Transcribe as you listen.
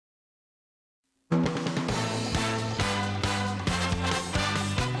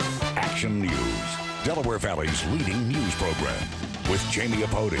Action News, Delaware Valley's leading news program, with Jamie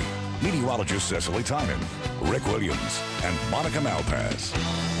Apodi, meteorologist Cecily Tynan, Rick Williams, and Monica Malpass.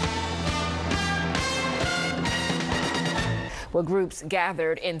 Well, groups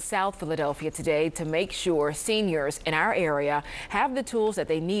gathered in South Philadelphia today to make sure seniors in our area have the tools that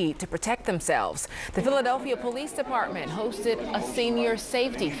they need to protect themselves. The Philadelphia Police Department hosted a senior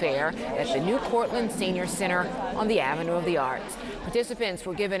safety fair at the NewCourtland Senior Center on the Avenue of the Arts. Participants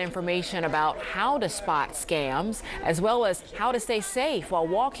were given information about how to spot scams, as well as how to stay safe while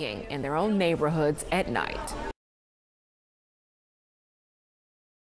walking in their own neighborhoods at night.